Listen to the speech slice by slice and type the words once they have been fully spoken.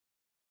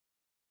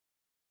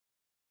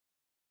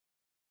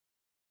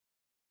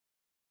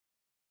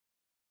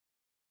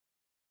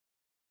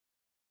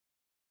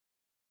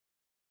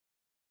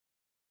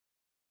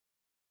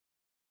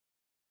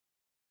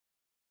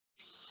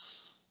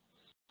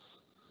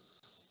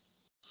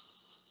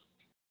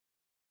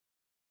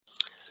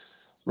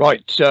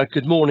Right,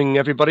 good morning,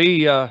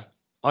 everybody.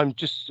 I'm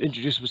just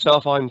introduced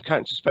myself. I'm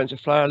Councillor Spencer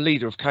Flower,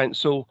 leader of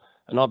council,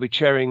 and I'll be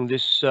chairing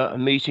this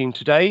meeting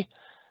today.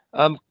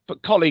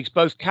 But colleagues,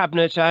 both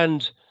cabinet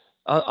and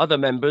other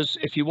members,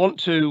 if you want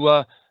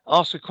to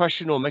ask a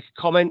question or make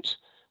a comment,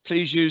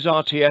 please use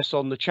RTS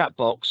on the chat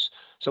box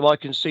so I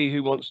can see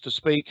who wants to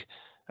speak.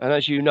 And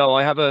as you know,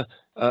 I have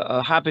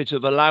a habit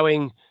of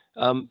allowing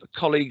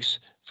colleagues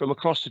from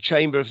across the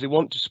chamber, if they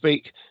want to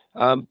speak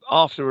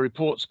after a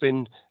report's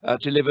been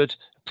delivered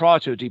prior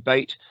to a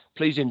debate,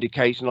 please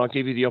indicate and I'll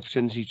give you the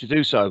opportunity to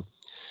do so.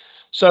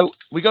 So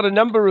we got a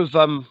number of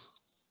I'm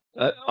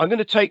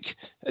going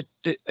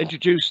to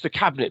introduce the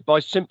cabinet by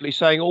simply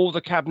saying all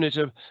the cabinet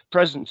are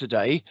present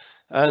today,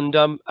 and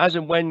as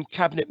and when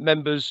cabinet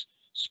members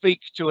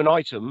speak to an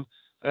item,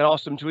 I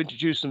ask them to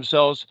introduce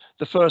themselves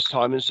the first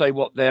time and say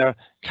what their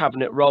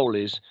cabinet role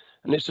is.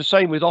 And it's the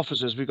same with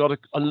officers. We've got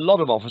a lot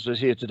of officers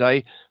here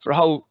today for a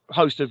whole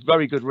host of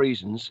very good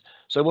reasons.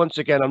 So once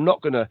again, I'm not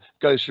going to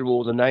go through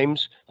all the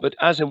names, but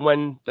as and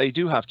when they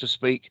do have to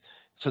speak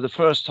for the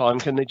first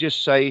time, can they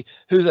just say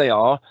who they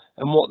are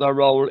and what their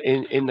role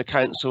in the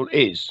council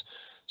is?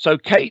 So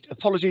Kate,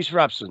 apologies for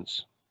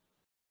absence.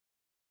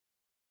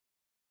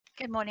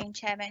 Good morning,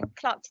 Chairman.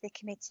 Clerk to the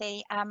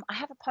committee. I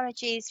have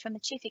apologies from the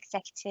Chief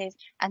Executive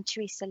and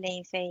Teresa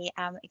Lee, the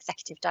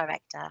Executive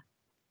Director.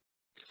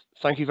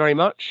 Thank you very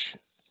much.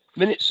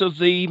 Minutes of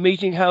the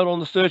meeting held on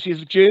the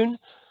 30th of June.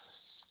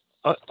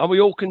 Are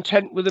we all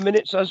content with the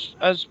minutes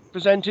as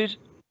presented?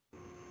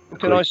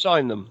 Can I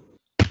sign them?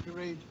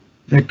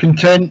 They're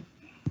content.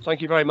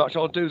 Thank you very much.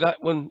 I'll do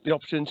that when the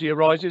opportunity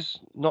arises.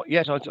 Not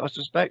yet, I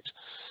suspect.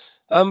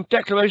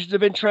 Declarations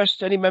of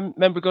interest. Any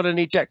member got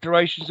any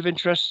declarations of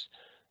interest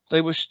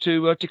they wish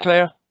to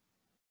declare?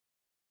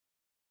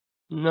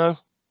 No.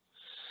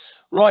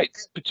 Right.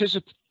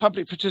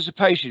 Public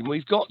participation.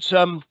 We've got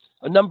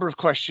a number of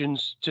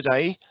questions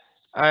today,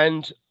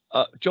 and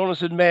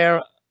Jonathan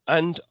Mayer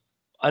and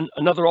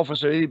another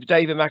officer, either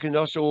David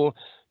McIntosh or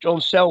John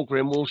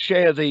Selgrim, will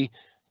share the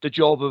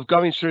job of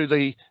going through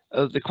the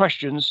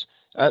questions.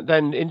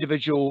 Then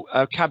individual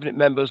cabinet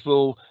members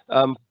will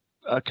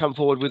come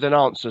forward with an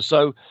answer.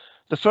 So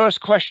the first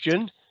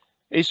question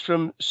is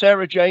from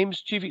Sarah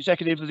James, Chief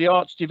Executive of the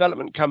Arts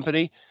Development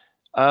Company,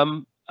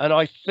 and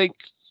I think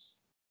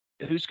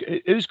who's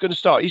going to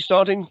start? Are you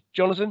starting,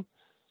 Jonathan?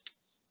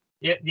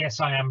 Yes,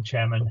 I am,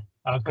 Chairman.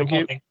 Good Thank you.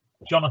 morning.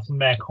 Jonathan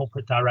Mayer,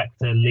 Corporate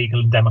Director, Legal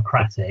and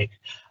Democratic.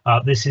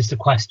 This is the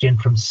question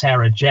from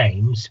Sarah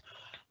James.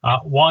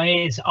 Why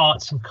is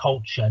arts and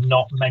culture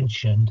not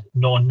mentioned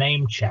nor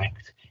name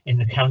checked in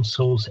the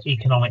Council's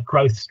economic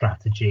growth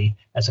strategy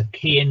as a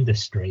key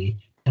industry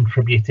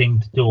contributing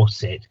to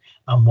Dorset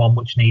and one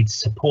which needs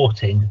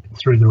supporting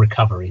through the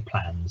recovery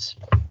plans?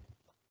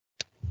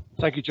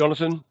 Thank you,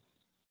 Jonathan.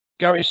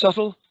 Gary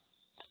Suttle.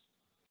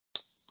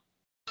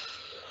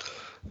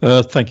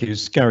 Thank you.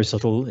 It's Gary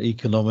Suttle,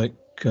 Economic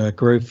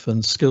Growth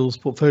and Skills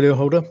Portfolio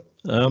Holder.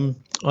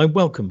 I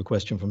welcome the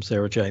question from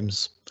Sarah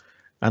James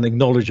and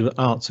acknowledge that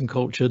arts and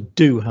culture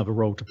do have a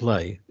role to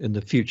play in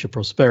the future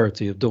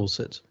prosperity of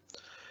Dorset.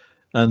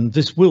 And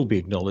this will be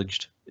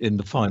acknowledged in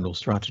the final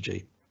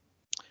strategy.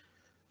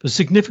 The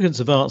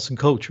significance of arts and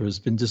culture has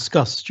been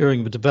discussed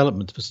during the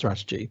development of the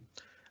strategy,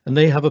 and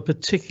they have a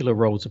particular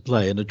role to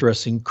play in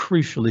addressing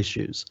crucial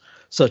issues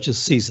such as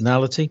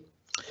seasonality,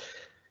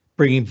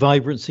 bringing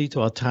vibrancy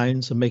to our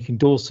towns and making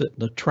Dorset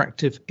an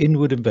attractive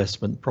inward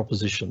investment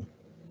proposition.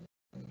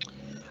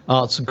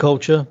 Arts and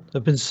culture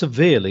have been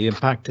severely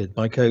impacted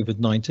by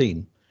COVID-19,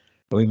 and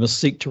we must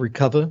seek to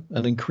recover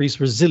and increase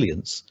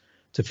resilience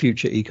to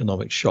future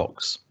economic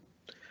shocks.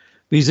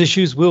 These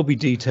issues will be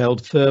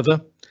detailed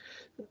further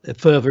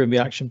in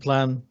the action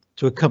plan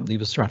to accompany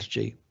the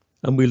strategy,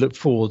 and we look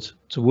forward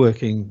to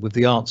working with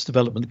the Arts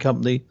Development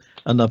Company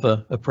and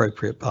other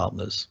appropriate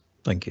partners.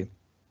 Thank you.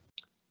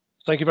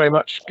 Thank you very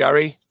much,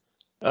 Gary.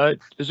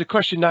 There's a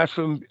question now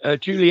from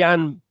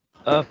Julianne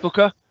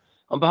Booker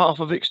on behalf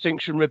of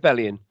Extinction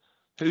Rebellion.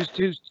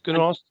 Who's going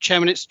to ask?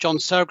 Chairman, it's John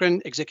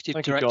Selgren, Executive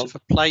Thank you, Director John. for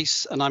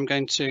Place, and I'm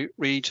going to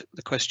read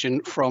the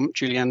question from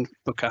Julianne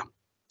Booker.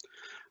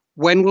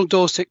 When will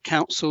Dorset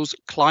Council's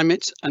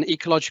climate and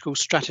ecological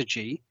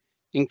strategy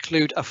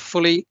include a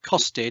fully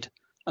costed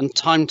and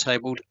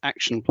timetabled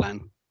action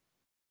plan?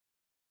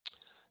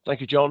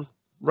 Thank you, John.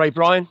 Ray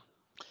Bryan.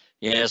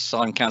 Yes,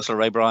 I'm Councillor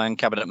Ray Bryan,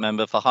 Cabinet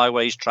Member for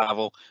Highways,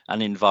 Travel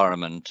and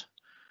Environment.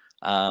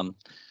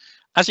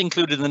 As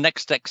included in the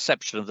next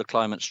exception of the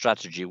climate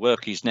strategy,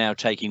 work is now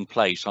taking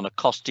place on a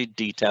costed,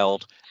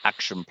 detailed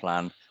action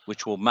plan,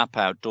 which will map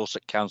out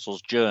Dorset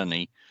Council's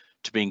journey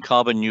to being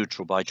carbon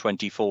neutral by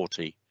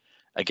 2040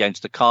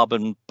 against the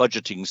carbon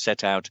budgeting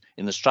set out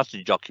in the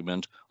strategy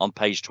document on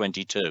page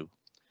 22.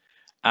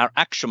 Our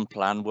action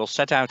plan will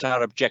set out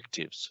our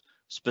objectives,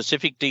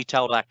 specific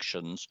detailed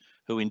actions,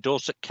 who in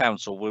Dorset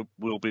Council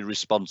will be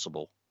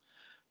responsible,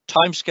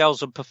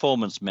 timescales and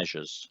performance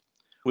measures.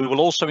 We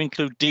will also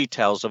include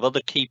details of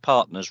other key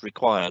partners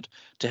required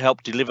to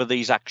help deliver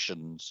these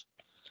actions,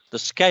 the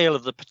scale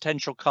of the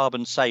potential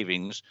carbon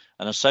savings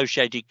and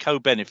associated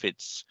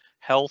co-benefits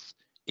health,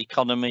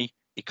 economy,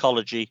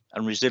 ecology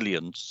and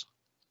resilience.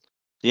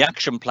 The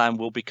action plan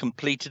will be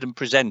completed and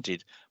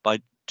presented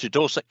to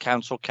Dorset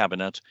Council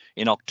Cabinet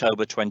in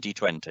October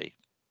 2020.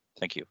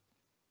 Thank you.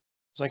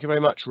 Thank you very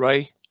much,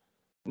 Ray.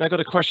 Now I've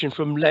got a question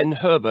from Len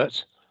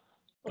Herbert.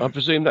 I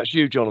presume that's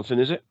you, Jonathan,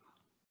 is it?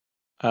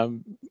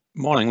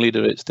 Morning,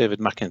 Leader. It's David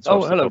McIntosh.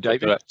 Oh, hello,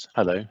 David.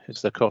 Hello.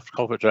 It's the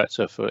Corporate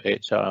Director for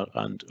HR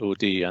and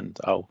OD, and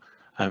I'll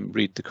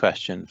read the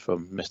question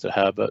from Mr.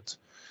 Herbert.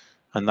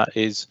 And that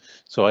is,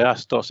 so I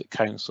asked Dorset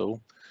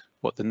Council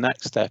what the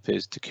next step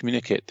is to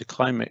communicate the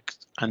climate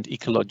and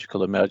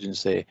ecological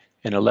emergency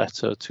in a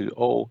letter to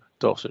all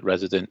Dorset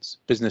residents,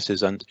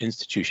 businesses and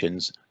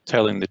institutions,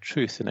 telling the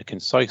truth in a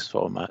concise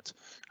format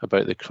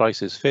about the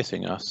crisis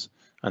facing us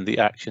and the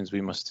actions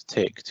we must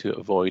take to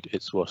avoid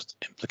its worst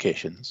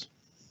implications.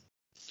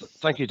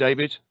 Thank you,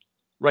 David.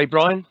 Ray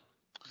Bryan?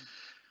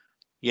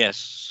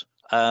 Yes,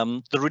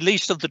 the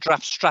release of the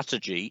draft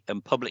strategy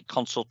and public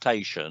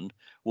consultation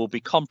will be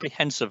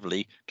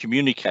comprehensively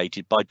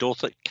communicated by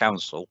Dorset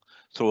Council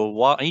through a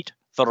wide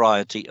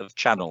variety of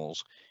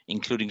channels,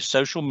 including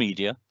social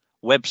media,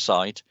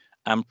 website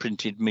and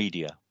printed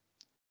media.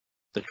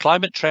 The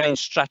climate change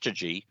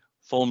strategy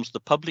forms the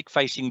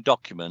public-facing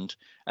document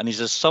and is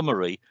a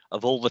summary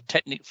of all the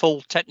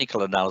full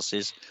technical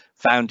analysis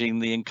found in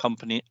the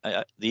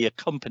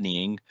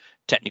accompanying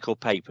technical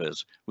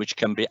papers, which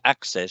can be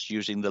accessed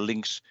using the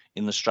links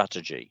in the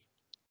strategy.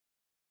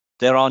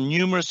 There are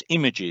numerous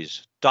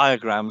images,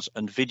 diagrams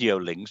and video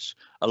links,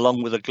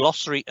 along with a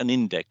glossary and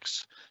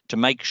index to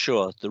make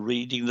sure the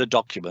reading the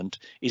document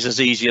is as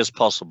easy as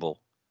possible,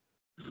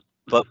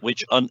 but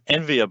which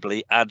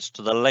unenviably adds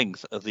to the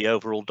length of the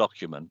overall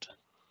document.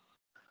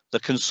 The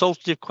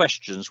consultative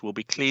questions will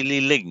be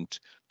clearly linked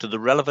to the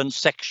relevant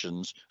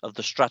sections of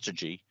the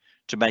strategy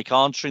to make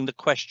answering the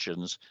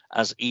questions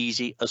as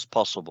easy as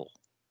possible.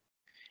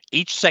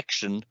 Each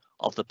section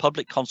of the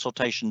public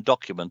consultation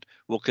document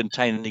will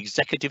contain an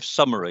executive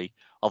summary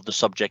of the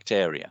subject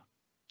area.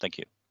 Thank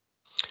you.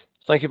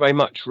 Thank you very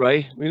much,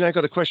 Ray. We've now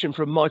got a question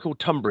from Michael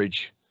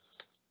Tunbridge.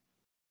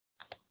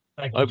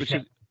 Thank you, Over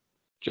to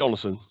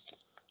Jonathan.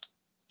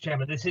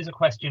 Chairman, this is a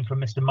question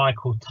from Mr.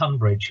 Michael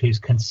Tunbridge, who's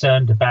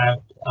concerned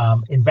about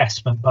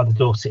investment by the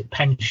Dorset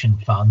Pension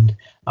Fund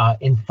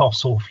in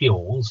fossil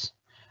fuels.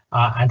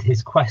 And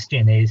his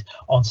question is,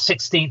 on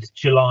 16th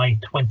July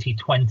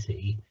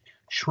 2020,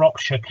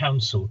 Shropshire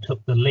Council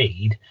took the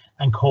lead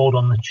and called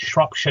on the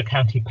Shropshire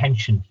County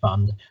Pension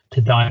Fund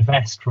to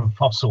divest from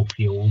fossil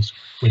fuels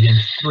within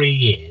 3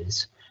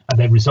 years, and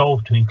they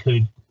resolved to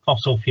include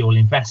fossil fuel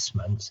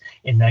investments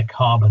in their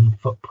carbon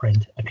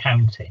footprint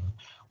accounting.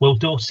 Will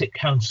Dorset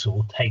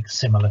Council take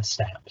similar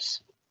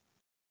steps?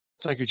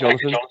 Thank you,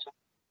 Jonathan.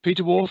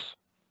 Peter Wharf.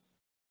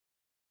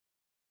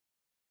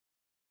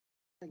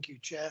 Thank you,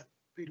 Chair.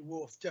 Peter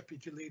Wharf,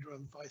 Deputy Leader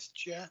and Vice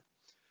Chair.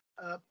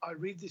 I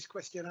read this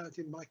question out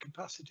in my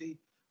capacity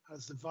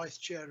as the Vice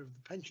Chair of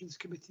the Pensions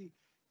Committee.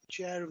 The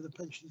Chair of the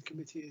Pensions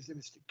Committee is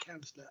Mr.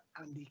 Councillor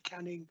Andy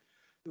Canning,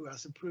 who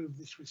has approved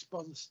this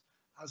response,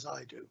 as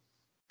I do.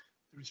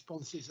 The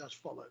response is as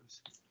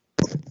follows.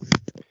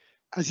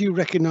 As you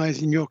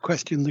recognise in your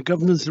question, the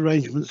governance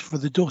arrangements for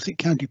the Dorset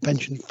County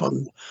Pension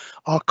Fund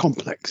are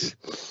complex.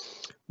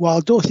 While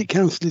Dorset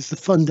Council is the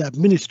fund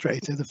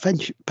administrator,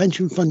 the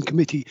Pension Fund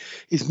Committee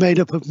is made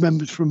up of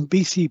members from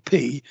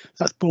BCP,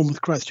 that's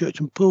Bournemouth, Christchurch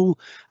and Poole,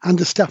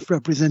 and a staff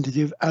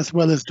representative, as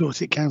well as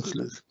Dorset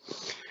councillors.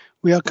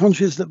 We are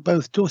conscious that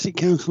both Dorset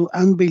Council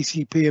and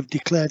BCP have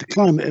declared a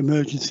climate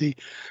emergency,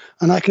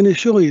 and I can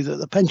assure you that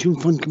the Pension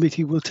Fund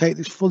Committee will take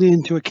this fully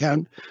into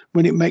account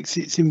when it makes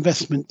its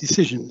investment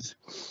decisions.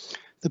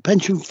 The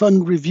pension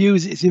fund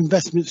reviews its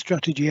investment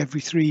strategy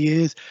every 3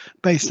 years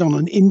based on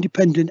an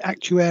independent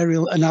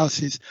actuarial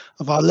analysis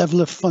of our level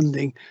of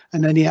funding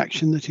and any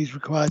action that is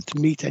required to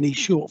meet any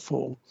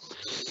shortfall.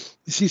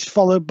 This is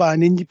followed by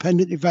an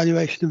independent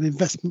evaluation of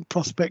investment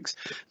prospects,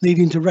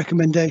 leading to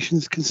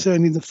recommendations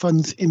concerning the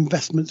fund's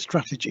investment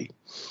strategy.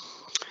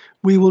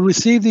 We will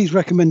receive these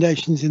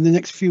recommendations in the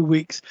next few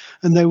weeks,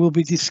 and they will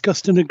be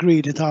discussed and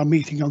agreed at our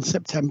meeting on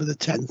September the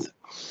 10th.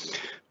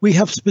 We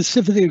have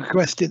specifically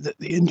requested that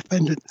the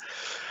independent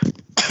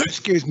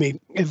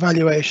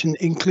evaluation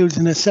includes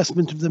an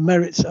assessment of the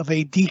merits of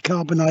a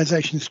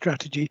decarbonisation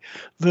strategy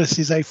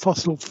versus a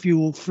fossil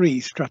fuel-free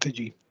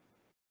strategy.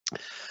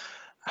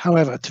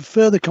 However, to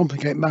further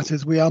complicate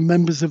matters, we are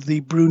members of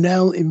the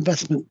Brunel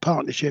Investment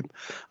Partnership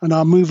and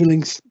are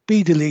moving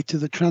speedily to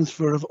the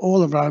transfer of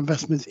all of our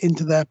investments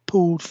into their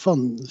pooled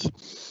funds.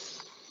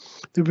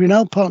 The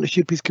Brunel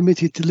Partnership is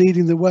committed to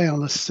leading the way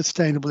on a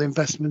sustainable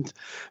investment,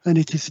 and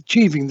it is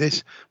achieving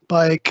this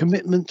by a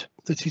commitment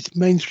that its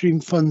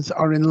mainstream funds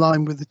are in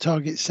line with the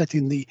targets set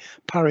in the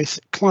Paris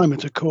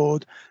Climate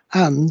Accord,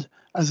 and,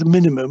 as a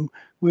minimum,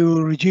 we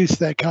will reduce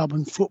their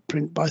carbon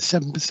footprint by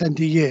 7%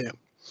 a year.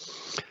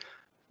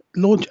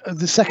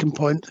 The second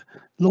point,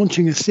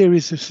 launching a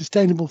series of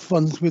sustainable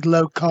funds with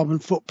low carbon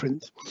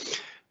footprints.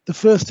 The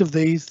first of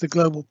these, the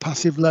Global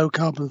Passive Low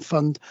Carbon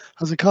Fund,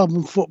 has a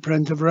carbon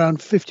footprint of around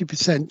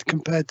 50%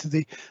 compared to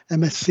the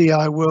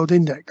MSCI World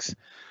Index.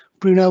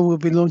 Brunel will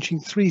be launching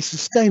 3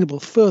 sustainable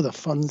further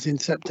funds in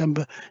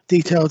September,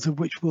 details of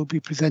which will be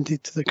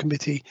presented to the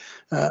committee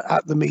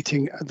at the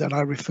meeting that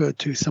I referred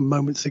to some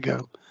moments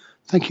ago.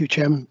 Thank you,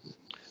 Chairman.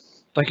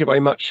 Thank you very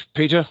much,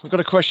 Peter. We've got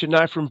a question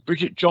now from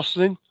Bridget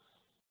Jocelyn.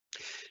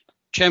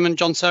 Chairman,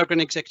 John Selgren,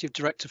 Executive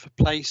Director for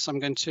Place. I'm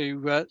going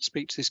to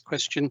speak to this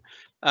question.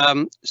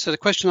 So the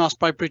question asked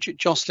by Bridget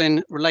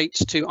Jocelyn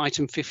relates to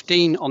item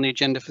 15 on the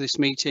agenda for this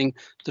meeting,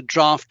 the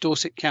draft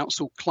Dorset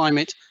Council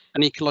Climate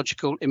and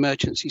Ecological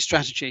Emergency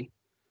Strategy.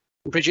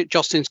 Bridget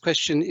Jocelyn's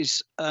question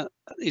is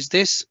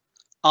this: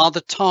 are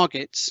the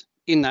targets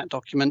in that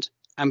document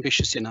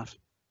ambitious enough?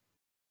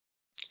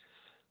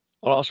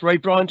 I'll ask Ray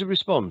Bryan to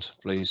respond,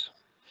 please.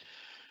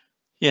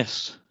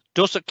 Yes.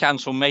 Dorset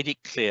Council made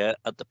it clear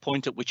at the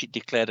point at which it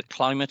declared a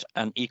climate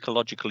and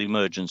ecological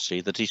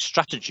emergency that its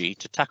strategy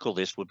to tackle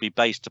this would be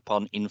based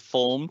upon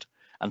informed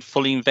and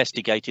fully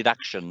investigated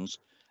actions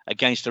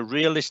against a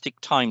realistic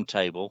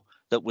timetable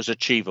that was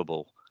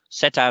achievable,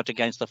 set out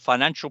against the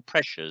financial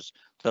pressures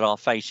that are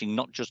facing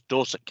not just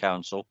Dorset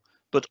Council,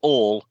 but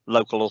all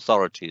local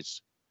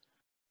authorities.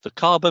 The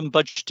carbon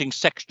budgeting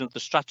section of the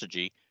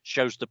strategy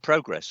shows the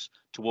progress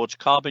towards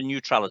carbon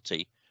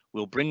neutrality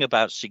will bring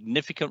about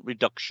significant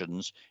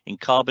reductions in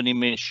carbon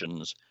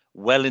emissions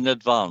well in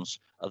advance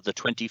of the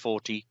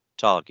 2040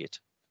 target.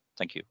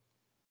 Thank you.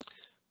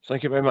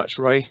 Thank you very much,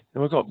 Ray.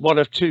 And we've got one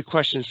of 2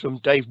 questions from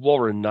Dave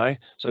Warren now.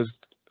 So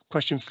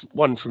question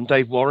 1 from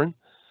Dave Warren.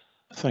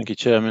 Thank you,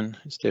 Chairman.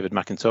 It's David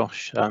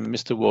McIntosh.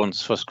 Mr.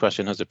 Warren's first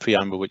question has a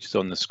preamble which is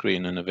on the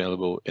screen and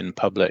available in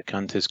public,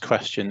 and his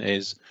question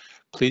is,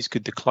 please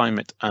could the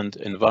Climate and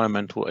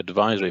Environmental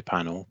Advisory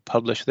Panel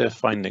publish their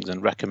findings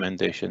and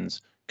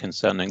recommendations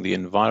concerning the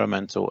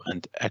environmental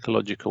and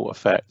ecological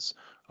effects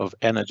of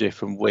energy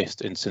from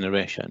waste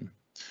incineration?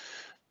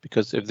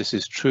 Because if this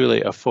is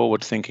truly a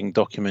forward-thinking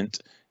document,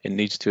 it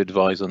needs to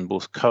advise on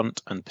both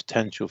current and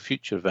potential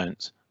future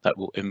events that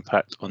will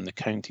impact on the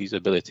county's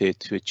ability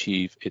to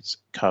achieve its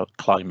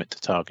climate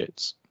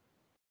targets.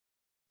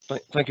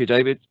 Thank you,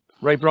 David.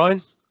 Ray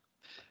Bryan?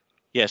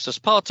 Yes, as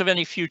part of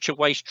any future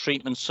waste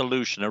treatment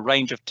solution, a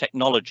range of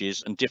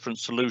technologies and different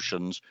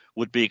solutions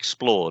would be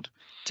explored,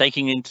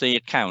 taking into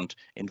account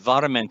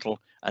environmental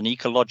and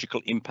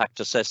ecological impact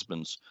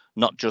assessments,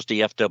 not just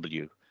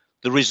EFW.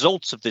 The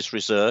results of this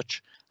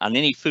research and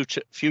any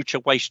future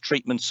waste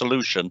treatment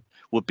solution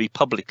would be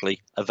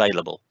publicly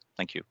available.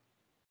 Thank you.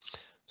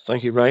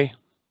 Thank you, Ray.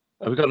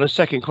 We've got a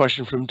second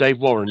question from Dave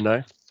Warren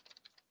now.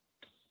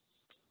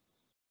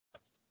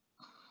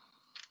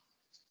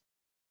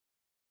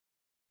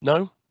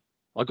 No?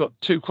 I've got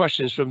 2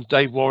 questions from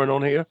Dave Warren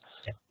on here.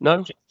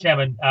 No?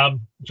 Chairman,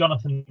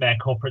 Jonathan Mayer,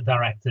 Corporate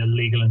Director,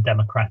 Legal and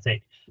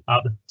Democratic.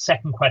 The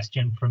second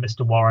question from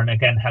Mr. Warren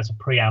again has a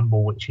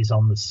preamble which is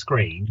on the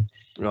screen.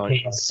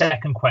 Right. His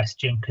second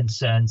question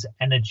concerns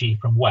energy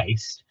from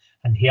waste,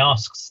 and he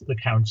asks the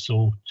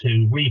council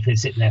to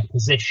revisit their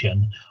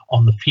position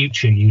on the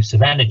future use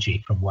of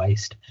energy from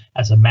waste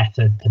as a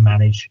method to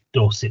manage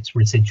Dorset's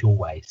residual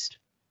waste.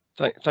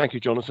 Thank you,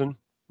 Jonathan.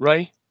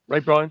 Ray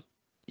Bryan?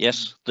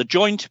 Yes, the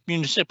joint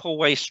municipal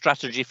waste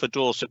strategy for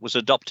Dorset was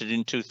adopted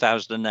in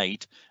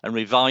 2008 and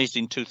revised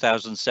in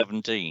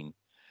 2017.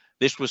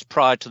 This was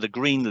prior to the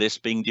Green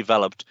List being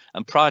developed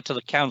and prior to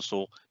the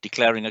council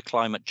declaring a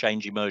climate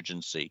change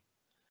emergency.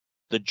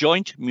 The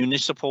joint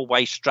municipal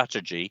waste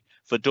strategy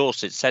for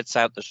Dorset sets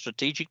out the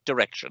strategic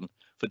direction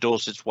for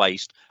Dorset's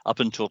waste up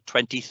until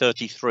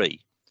 2033.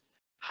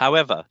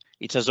 However,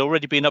 it has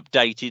already been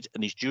updated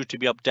and is due to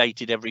be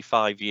updated every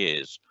 5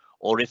 years,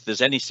 or if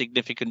there's any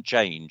significant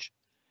change.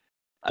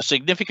 A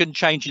significant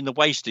change in the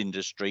waste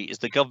industry is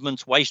the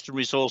government's Waste and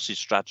Resources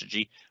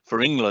Strategy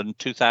for England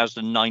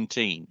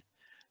 2019.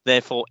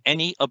 Therefore,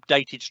 any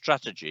updated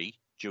strategy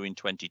during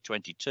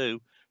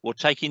 2022 will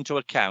take into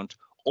account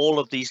all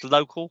of these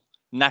local,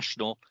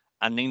 national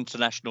and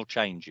international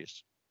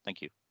changes.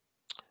 Thank you.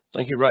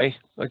 Thank you, Ray.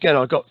 Again,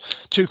 I've got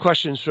 2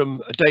 questions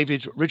from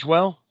David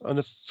Ridgewell. And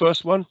the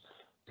first one,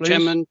 please.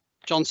 Chairman,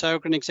 John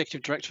Selgren,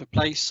 Executive Director for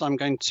Place. I'm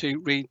going to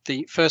read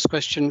the first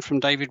question from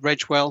David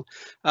Ridgewell.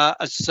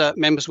 As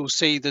members will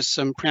see, there's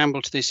some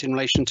preamble to this in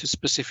relation to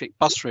specific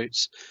bus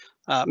routes.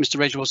 Mr.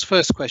 Ridgewell's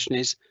first question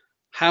is,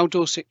 how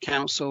Dorset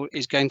Council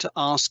is going to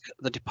ask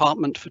the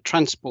Department for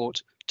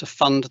Transport to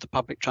fund the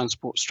public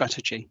transport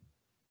strategy?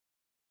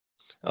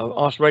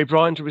 I'll ask Ray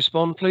Bryan to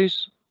respond,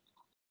 please.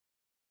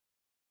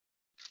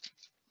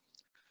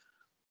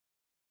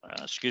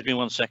 Excuse me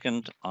 1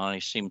 second. I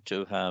seem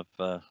to have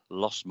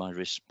lost my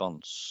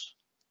response.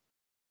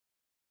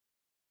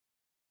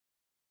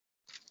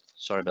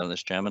 Sorry about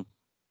this, Chairman.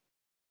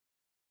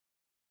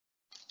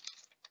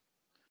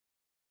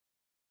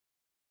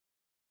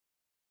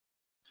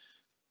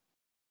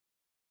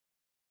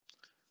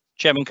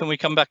 Chairman, can we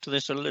come back to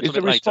this a little bit later?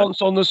 Is the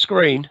response on the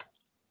screen?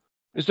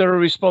 Is there a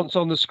response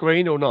on the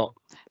screen or not?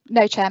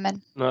 No,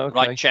 Chairman. No, okay.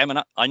 Right, Chairman,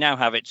 I now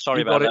have it.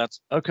 Sorry about that.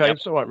 Okay, Yep.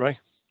 It's all right, Ray.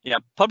 Yeah,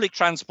 public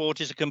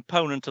transport is a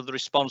component of the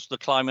response to the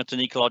climate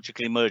and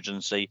ecological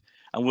emergency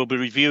and will be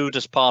reviewed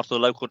as part of the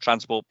local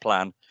transport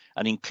plan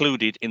and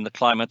included in the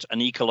climate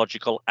and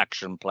ecological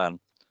action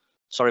plan.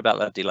 Sorry about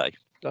that delay.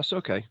 That's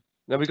okay.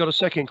 Now we've got a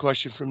second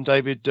question from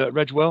David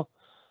Redgewell.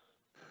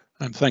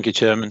 Thank you,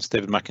 Chairman. It's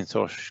David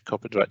McIntosh,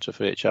 Corporate Director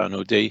for HR and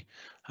OD.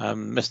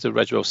 Mr.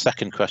 Redgewell's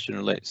second question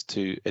relates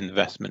to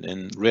investment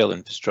in rail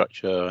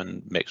infrastructure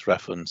and makes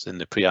reference in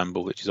the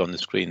preamble, which is on the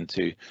screen,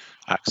 to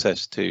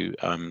access to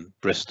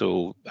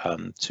Bristol,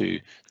 to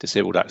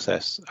disabled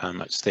access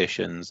at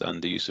stations and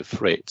the use of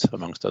freight,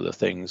 amongst other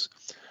things.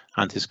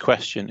 And his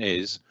question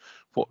is,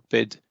 what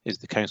bid is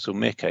the Council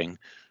making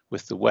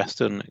with the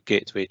Western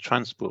Gateway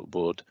Transport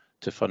Board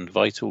to fund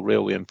vital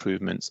railway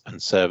improvements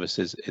and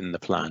services in the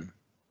plan?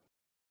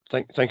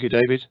 Thank you,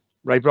 David.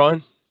 Ray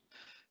Bryan.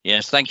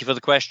 Yes, thank you for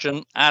the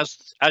question.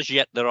 As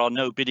yet, there are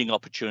no bidding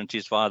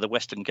opportunities via the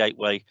Western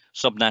Gateway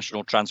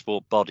Subnational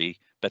Transport Body,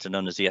 better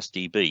known as the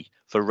SDB,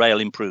 for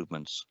rail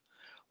improvements.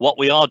 What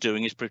we are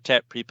doing is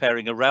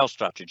preparing a rail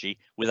strategy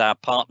with our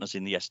partners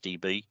in the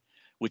SDB,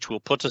 which will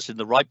put us in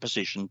the right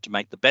position to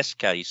make the best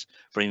case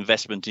for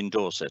investment in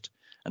Dorset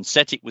and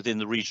set it within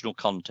the regional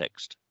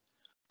context.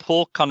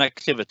 Poor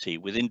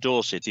connectivity within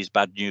Dorset is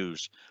bad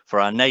news for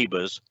our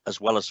neighbours as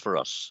well as for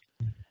us.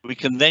 We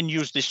can then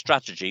use this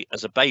strategy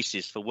as a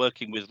basis for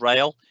working with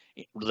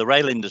the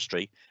rail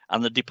industry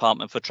and the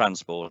Department for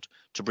Transport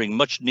to bring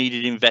much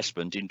needed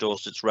investment in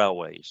Dorset's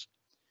railways.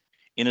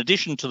 In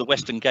addition to the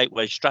Western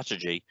Gateway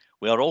strategy,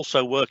 we are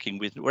also working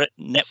with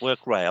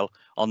Network Rail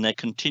on their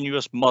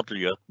continuous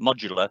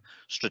modular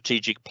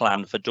strategic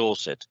plan for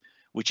Dorset,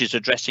 which is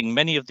addressing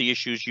many of the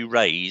issues you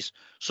raise,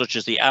 such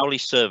as the hourly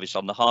service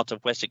on the Heart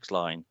of Wessex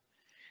line.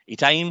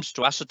 It aims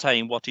to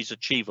ascertain what is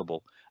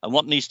achievable and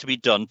what needs to be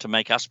done to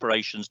make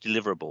aspirations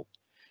deliverable.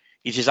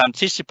 It is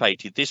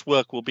anticipated this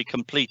work will be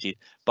completed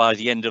by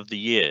the end of the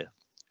year.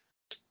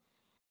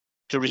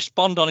 To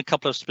respond on a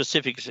couple of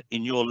specifics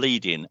in your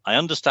lead-in, I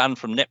understand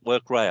from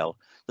Network Rail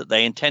that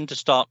they intend to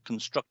start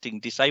constructing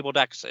disabled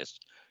access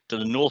to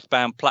the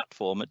northbound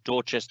platform at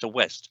Dorchester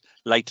West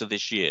later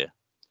this year.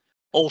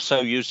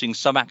 Also using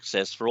some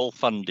access for all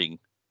funding.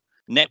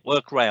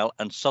 Network Rail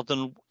and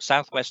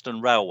South Western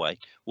Railway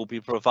will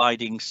be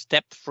providing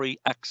step-free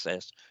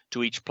access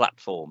to each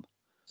platform,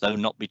 though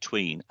not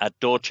between, at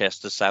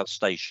Dorchester South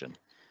Station.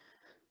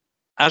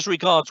 As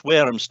regards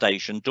Wareham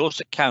Station,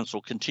 Dorset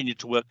Council continued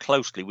to work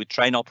closely with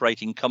train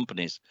operating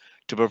companies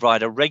to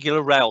provide a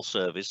regular rail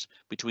service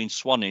between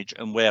Swanage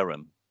and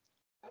Wareham.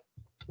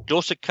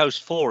 Dorset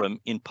Coast Forum,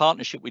 in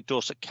partnership with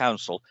Dorset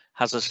Council,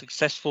 has a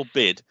successful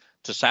bid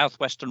to South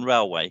Western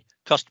Railway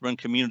Customer and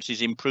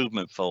Communities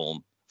Improvement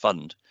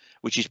Fund,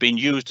 which is being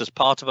used as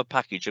part of a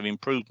package of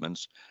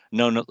improvements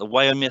known as the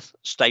Weymouth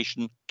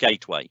Station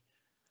Gateway.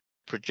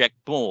 Project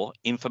more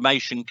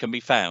information can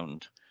be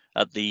found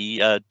at the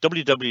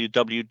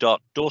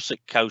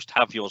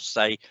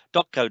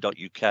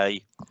www.dorsetcoasthaveyoursay.co.uk.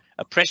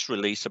 A press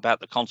release about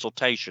the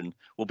consultation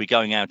will be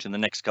going out in the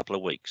next couple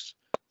of weeks.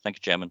 Thank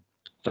you, Chairman.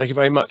 Thank you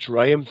very much,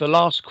 Ray. And the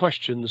last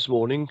question this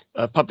morning,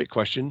 a public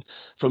question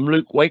from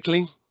Luke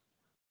Wakeling.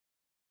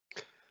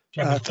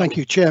 Thank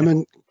you,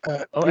 Chairman.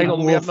 Hang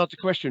on, we haven't had the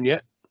question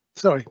yet.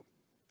 Sorry.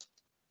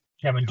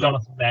 Chairman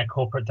Jonathan there,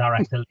 Corporate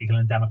Director, Legal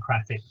and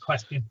Democratic.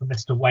 Question for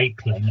Mr.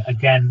 Wakeling.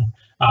 Again,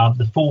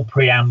 the full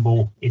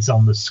preamble is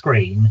on the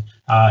screen.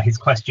 His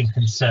question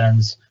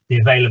concerns the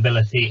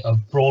availability of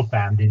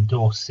broadband in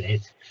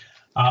Dorset.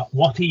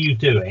 What are you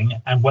doing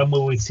and when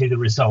will we see the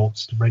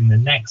results to bring the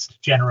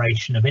next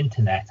generation of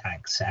internet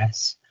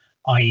access,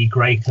 i.e.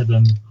 greater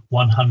than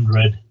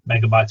 100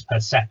 megabytes per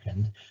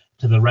second,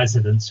 to the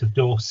residents of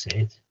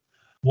Dorset?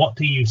 What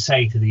do you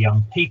say to the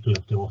young people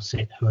of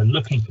Dorset who are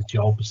looking for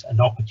jobs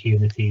and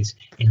opportunities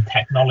in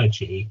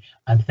technology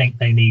and think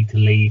they need to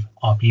leave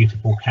our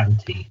beautiful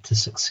county to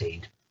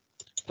succeed?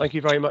 Thank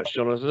you very much,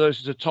 Jonathan.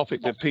 This is a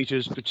topic that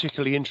Peter's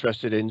particularly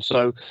interested in.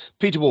 So,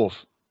 Peter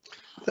Wharf.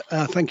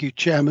 Thank you,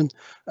 Chairman.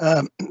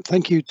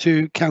 Thank you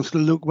to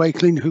Councillor Luke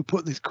Wakeling, who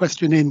put this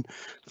question in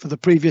for the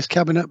previous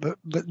cabinet but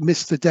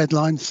missed the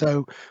deadline.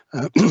 So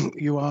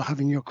you are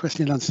having your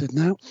question answered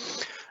now.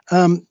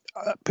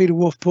 Peter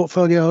Wharf,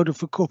 portfolio holder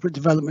for corporate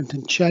development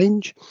and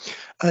change.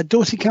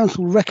 Dorset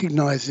Council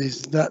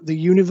recognises that the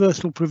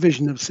universal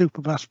provision of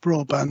superfast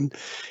broadband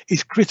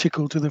is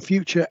critical to the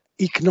future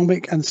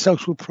economic and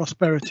social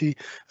prosperity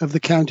of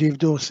the county of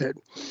Dorset.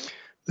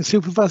 The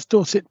Superfast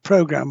Dorset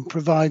programme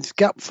provides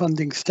gap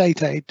funding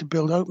state aid to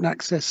build open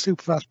access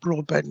superfast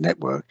broadband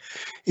network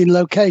in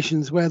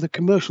locations where the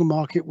commercial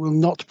market will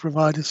not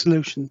provide a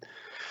solution.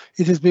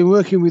 It has been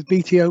working with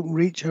BT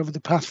Openreach over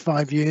the past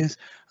 5 years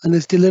and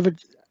has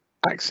delivered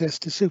access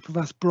to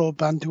superfast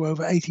broadband to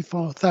over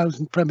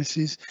 84,000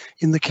 premises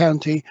in the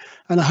county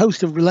and a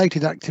host of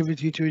related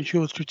activity to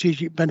ensure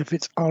strategic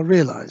benefits are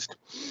realised.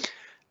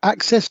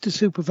 Access to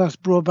superfast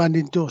broadband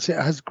in Dorset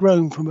has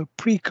grown from a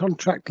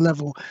pre-contract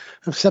level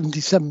of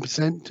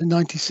 77% to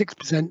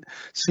 96%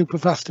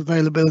 superfast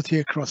availability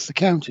across the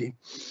county.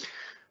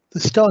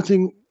 The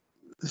starting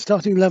the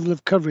starting level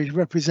of coverage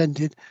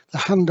represented the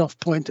handoff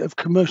point of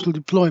commercial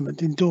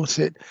deployment in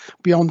Dorset,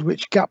 beyond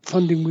which gap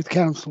funding with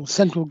council,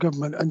 central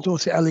government and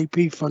Dorset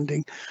LEP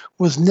funding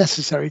was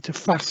necessary to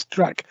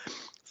fast-track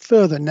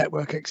further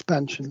network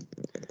expansion.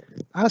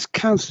 As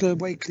Councillor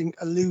Wakeling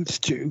alludes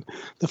to,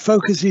 the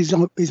focus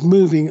is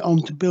moving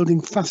on to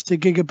building faster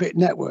gigabit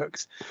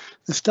networks.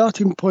 The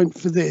starting point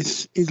for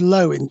this is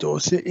low in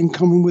Dorset, in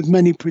common with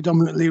many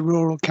predominantly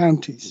rural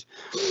counties.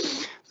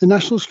 The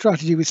national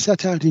strategy was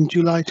set out in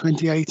July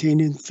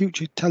 2018 in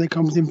Future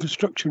Telecoms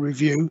Infrastructure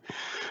Review,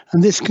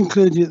 and this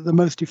concluded that the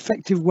most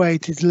effective way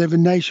to deliver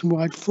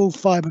nationwide full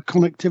fibre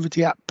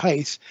connectivity at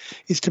pace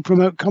is to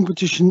promote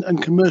competition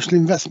and commercial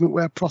investment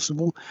where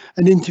possible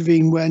and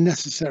intervene where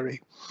necessary.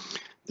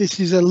 This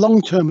is a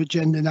long-term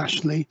agenda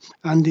nationally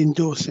and in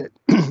Dorset.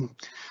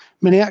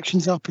 Many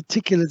actions are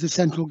particular to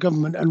central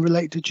government and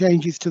relate to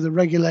changes to the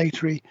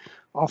regulatory,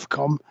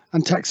 Ofcom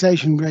and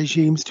taxation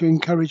regimes to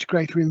encourage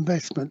greater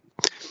investment.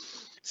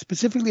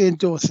 Specifically in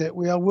Dorset,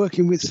 we are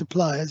working with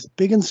suppliers,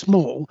 big and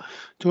small,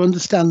 to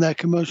understand their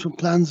commercial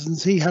plans and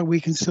see how we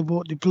can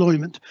support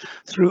deployment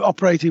through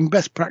operating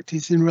best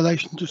practice in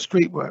relation to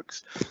street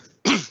works.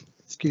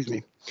 Excuse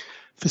me.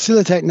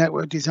 Facilitate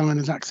network design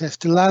and access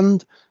to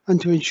land,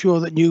 and to ensure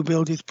that new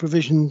build is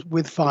provisioned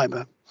with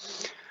fibre.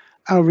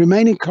 Our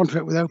remaining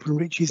contract with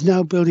Openreach is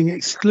now building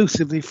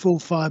exclusively full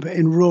fibre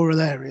in rural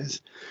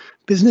areas.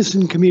 Business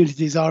and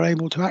communities are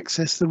able to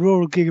access the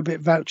rural gigabit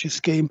voucher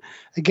scheme,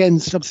 again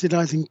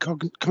subsidising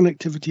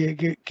connectivity at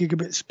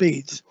gigabit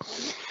speeds.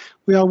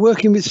 We are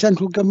working with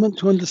central government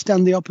to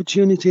understand the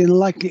opportunity and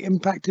likely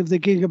impact of the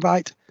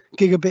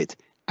gigabit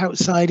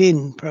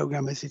outside-in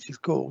programme, as it is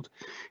called.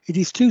 It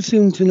is too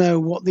soon to know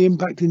what the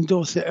impact in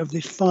Dorset of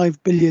this £5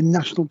 billion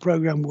national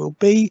programme will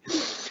be,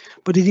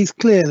 but it is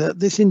clear that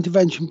this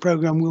intervention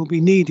programme will be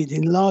needed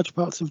in large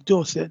parts of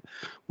Dorset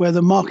where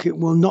the market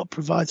will not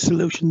provide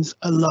solutions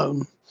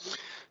alone.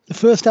 The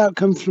first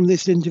outcomes from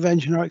this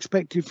intervention are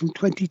expected from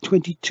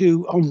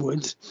 2022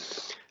 onwards.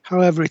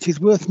 However, it is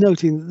worth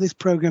noting that this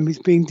programme is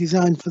being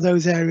designed for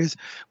those areas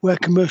where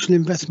commercial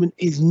investment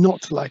is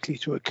not likely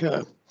to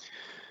occur.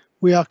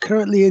 We are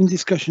currently in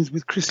discussions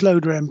with Chris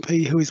Loder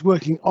MP, who is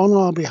working on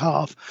our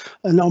behalf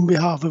and on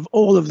behalf of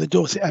all of the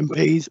Dorset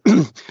MPs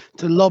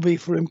to lobby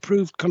for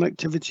improved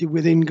connectivity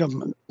within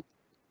government.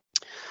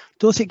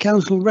 Dorset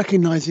Council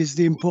recognises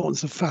the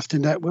importance of faster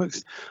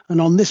networks,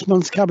 and on this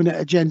month's Cabinet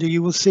agenda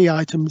you will see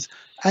items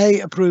A,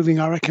 approving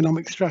our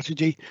economic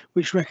strategy,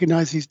 which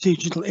recognises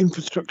digital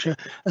infrastructure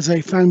as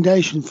a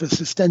foundation for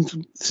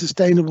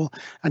sustainable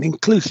and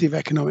inclusive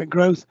economic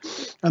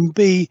growth, and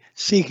B,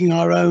 seeking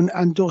our own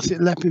and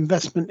Dorset LEP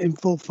investment in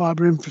full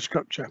fibre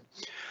infrastructure.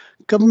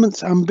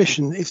 Government's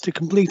ambition is to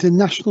complete a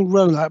national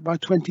rollout by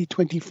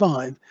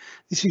 2025.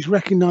 This is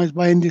recognised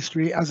by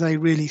industry as a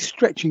really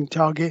stretching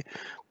target.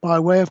 By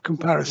way of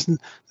comparison,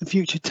 the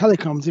Future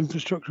Telecoms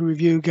Infrastructure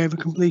Review gave a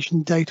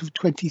completion date of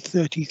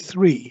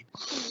 2033.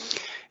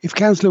 If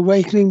Councillor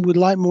Wakeling would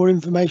like more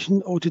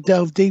information or to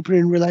delve deeper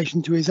in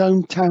relation to his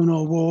own town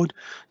or ward,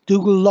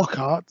 Dougal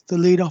Lockhart, the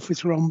lead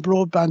officer on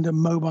broadband and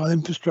mobile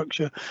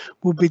infrastructure,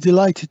 would be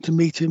delighted to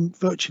meet him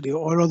virtually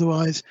or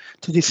otherwise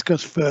to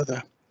discuss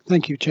further.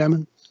 Thank you,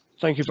 Chairman.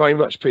 Thank you very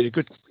much, Peter.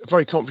 Good,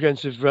 very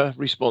comprehensive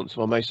response, if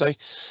I may say.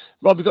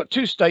 Rob, we've got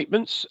two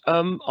statements.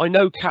 I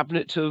know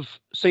Cabinet have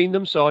seen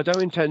them, so I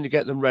don't intend to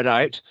get them read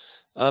out.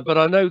 But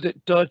I know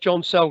that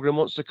John Selgren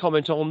wants to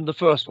comment on the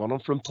first one. I'm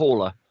from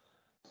Paula.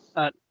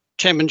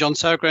 Chairman John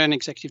Selgren,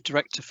 Executive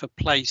Director for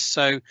Place.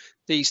 So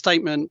the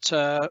statement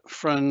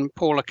from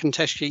Paula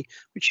Conteschi,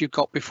 which you've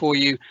got before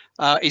you,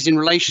 is in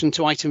relation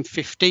to item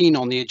 15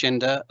 on the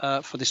agenda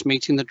for this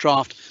meeting, the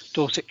draft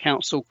Dorset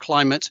Council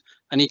Climate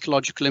and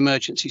Ecological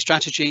Emergency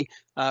Strategy,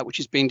 which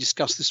is being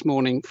discussed this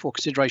morning for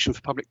consideration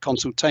for public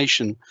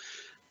consultation.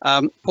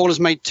 Paul has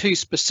made two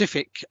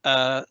specific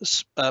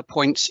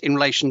points in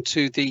relation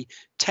to the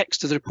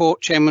text of the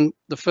report, Chairman.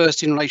 The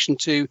first in relation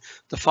to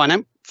the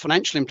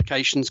financial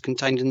implications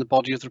contained in the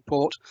body of the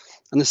report,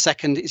 and the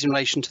second is in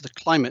relation to the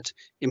climate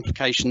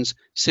implications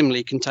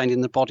similarly contained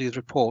in the body of the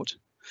report.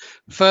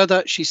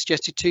 Further, she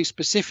suggested two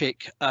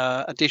specific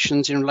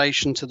additions in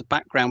relation to the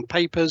background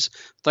papers.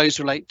 Those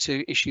relate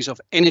to issues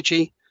of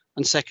energy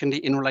and secondly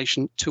in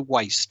relation to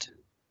waste.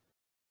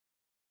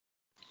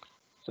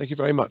 Thank you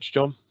very much,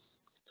 John.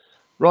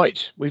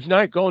 Right, we've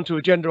now gone to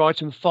agenda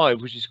item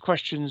 5, which is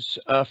questions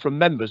from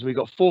members. We've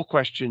got 4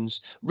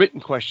 questions, written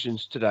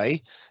questions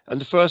today,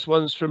 and the first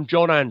one's from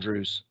John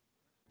Andrews.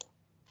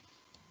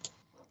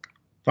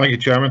 Thank you,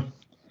 Chairman.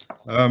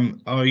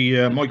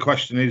 My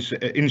question is,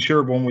 in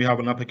Sherborne we have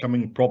an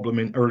up-and-coming problem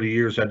in early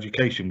years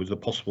education with the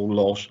possible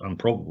loss and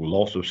probable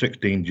loss of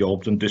 16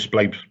 jobs and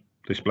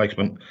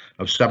displacement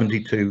of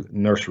 72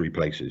 nursery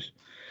places.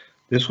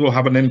 This will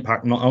have an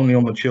impact not only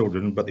on the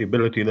children but the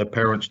ability of their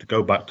parents to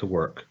go back to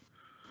work.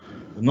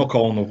 The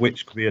knock-on of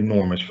which could be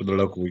enormous for the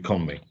local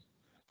economy.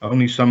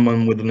 Only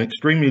someone with an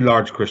extremely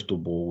large crystal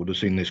ball would have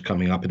seen this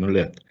coming up in the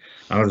lift.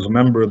 And as a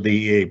member of the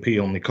EAP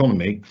on the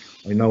economy,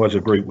 I know as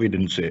a group we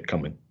didn't see it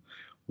coming.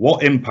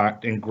 What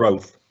impact in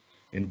growth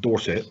in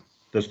Dorset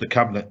does the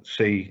Cabinet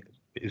see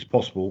is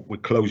possible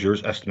with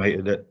closures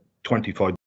estimated at 25